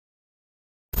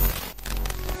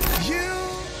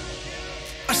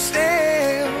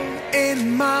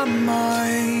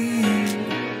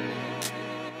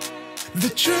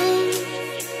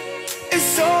truth is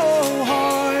so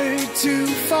hard to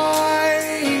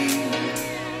find.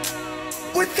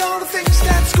 With all the things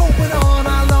that's going on,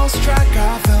 I lost track,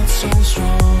 I felt so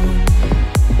strong.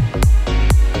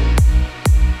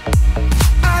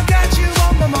 I got you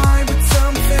on my mind, but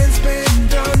something's been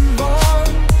done wrong.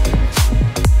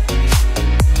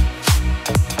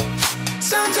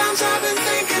 Sometimes I've been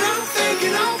thinking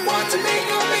of what to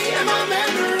make of me and my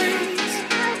memories.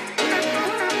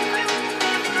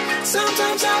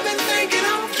 Sometimes I've been thinking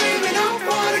of, dreaming of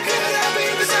what it could have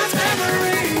been besides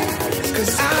memories.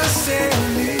 'Cause I still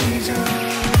need you.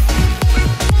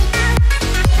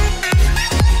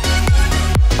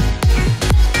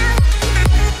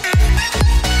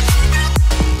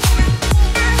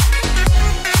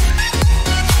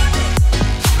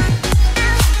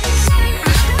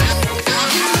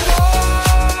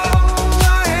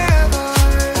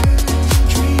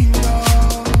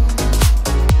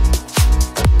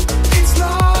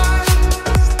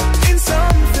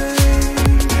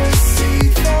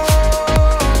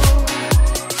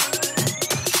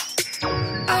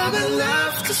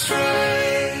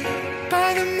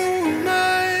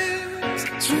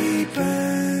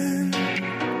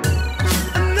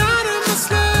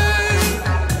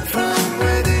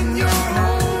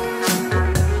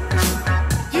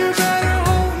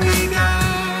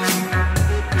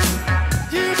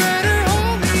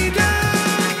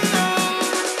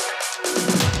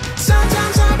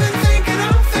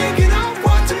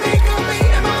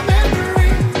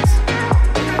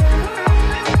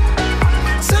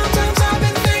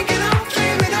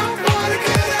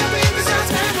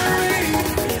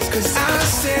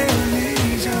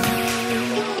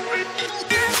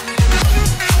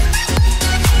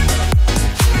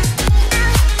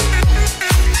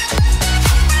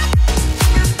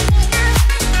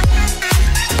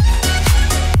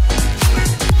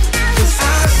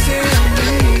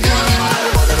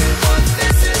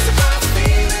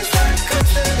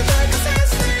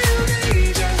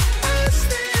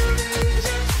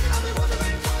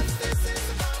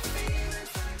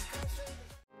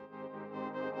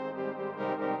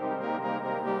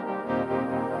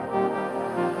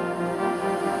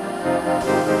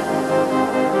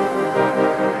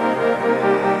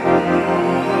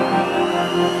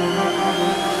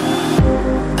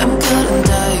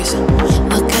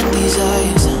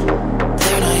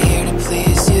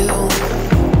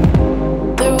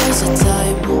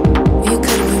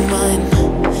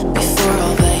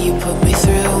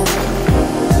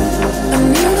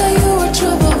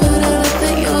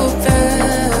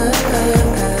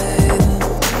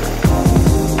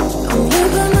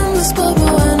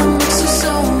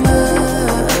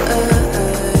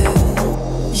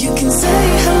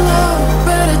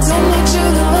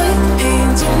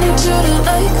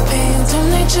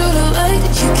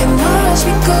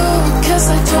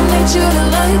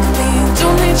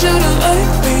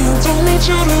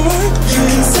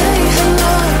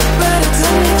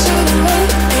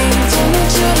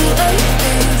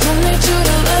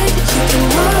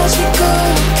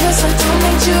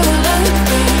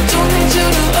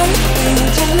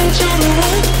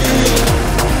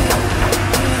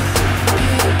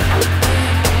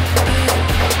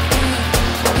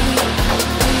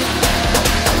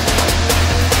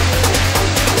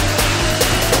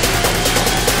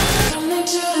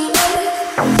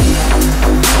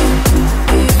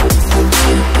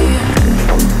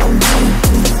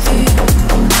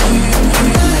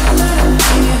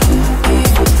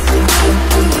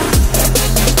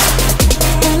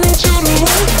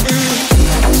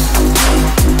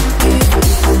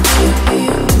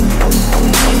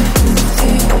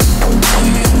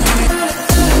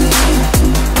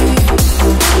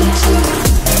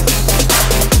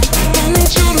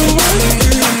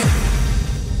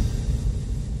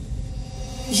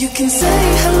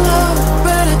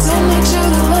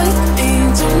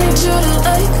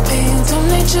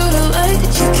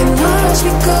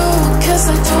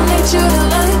 Don't need you to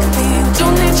like me,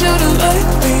 don't need you to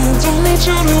like me, don't need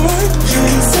you to